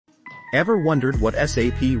Ever wondered what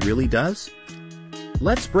SAP really does?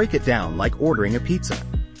 Let's break it down like ordering a pizza.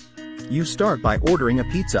 You start by ordering a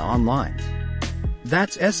pizza online.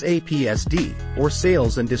 That's SAP SD, or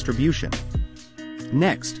Sales and Distribution.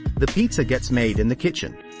 Next, the pizza gets made in the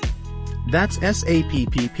kitchen. That's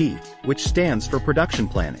SAP PP, which stands for Production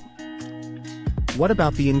Planning. What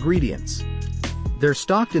about the ingredients? They're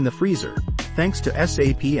stocked in the freezer, thanks to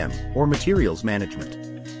SAP M, or Materials Management.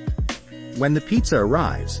 When the pizza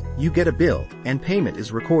arrives, you get a bill, and payment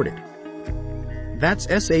is recorded. That's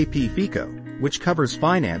SAP FICO, which covers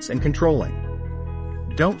finance and controlling.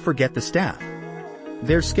 Don't forget the staff.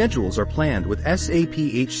 Their schedules are planned with SAP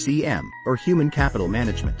HCM, or Human Capital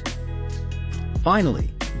Management. Finally,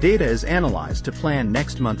 data is analyzed to plan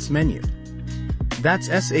next month's menu. That's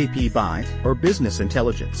SAP BI, or Business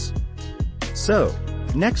Intelligence. So,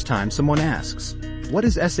 next time someone asks, what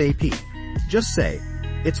is SAP? Just say,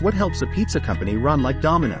 it's what helps a pizza company run like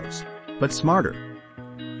Domino's, but smarter.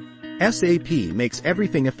 SAP makes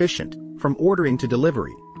everything efficient, from ordering to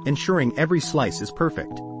delivery, ensuring every slice is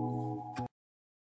perfect.